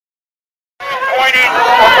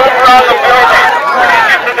move around the building. We need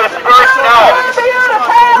you to disperse now.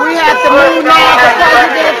 We have to move now because of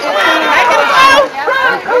this.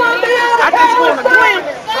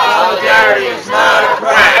 Solidarity is not a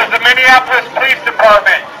crime. This is the Minneapolis Police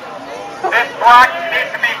Department. This block needs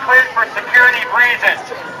to be cleared for security reasons.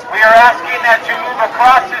 We are asking that you move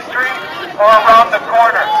across the street or around the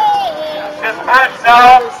corner. Disperse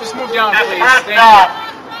now. Just move down, please. Disperse now.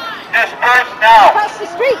 Disperse now. Across the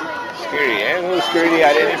street. Security, and no security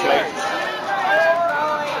at any place.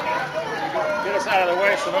 Get us out of the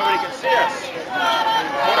way so nobody can see us.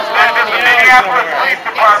 This is the Minneapolis Police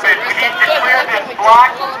Department. We need to clear this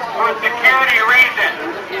block for security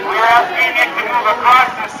reasons. We are asking you to move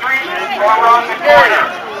across the street or around the corner.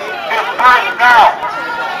 Disperse now.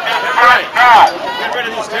 Disperse now. Get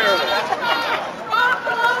rid of these terrorists.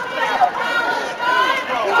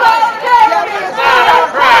 Solidarity is not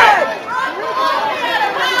a crime.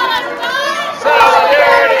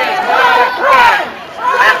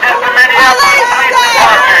 This is the Minneapolis Police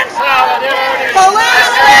Department. Solidarity. Police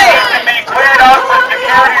state. To be cleared out for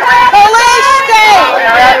security reasons. Police state. We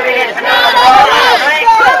are asking you to move across the street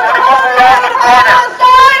or to move around the corner.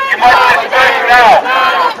 You must disperse now.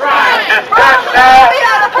 Disperse now.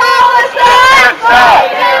 Disperse now.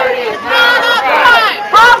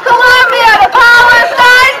 From Columbia to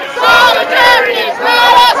Palestine. Solidarity is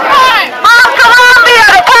not a crime. From Columbia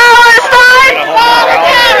to Palestine.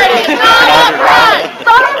 Solidarity is not a crime.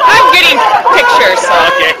 I'm getting pictures.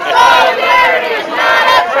 Okay. Solidarity is not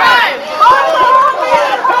a crime.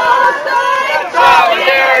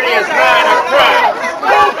 Solidarity is not a crime.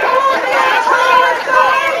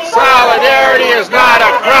 Solidarity is not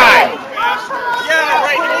a crime.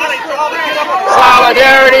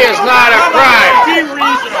 Solidarity is not a crime.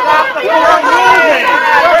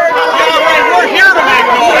 We're here to make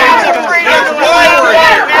noise. That's why we're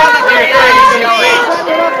here.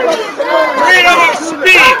 Freedom of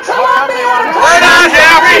speech. We're not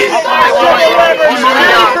happy. Keep moving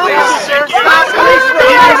down, please.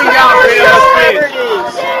 Keep moving down, freedom of speech.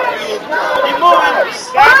 Keep moving.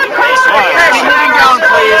 Keep moving down,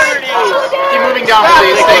 please. Keep moving down,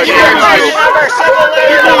 please. Thank you very much.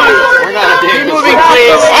 Keep moving,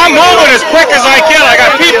 please. I'm moving as quick as I can. I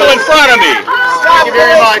got people in front of me. Thank you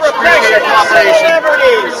very much. Appreciate your cooperation.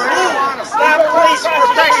 Stop police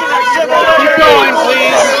protection of civil liberties. Keep going,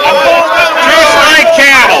 please. Just like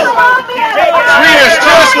cattle. Treat us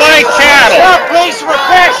just like cattle. Stop police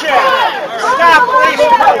repression. Stop police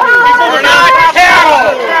repression. We're not cattle.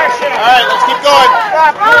 All right, let's keep going.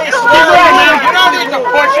 Stop police repression. You don't need to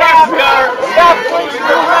push us. Stop police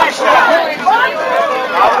repression.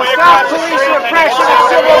 Stop police repression of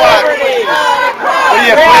civil liberties. What are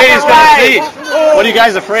you afraid he's going to see? What are you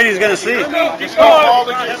guys afraid he's going to see? Just go all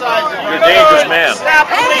the sides. You're a dangerous man. Stop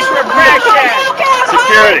police repression.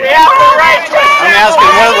 Security. We have the right to I'm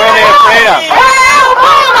asking, what are they afraid of? Hey,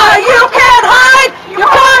 Obama, you can't hide. Your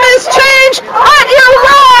promise changed.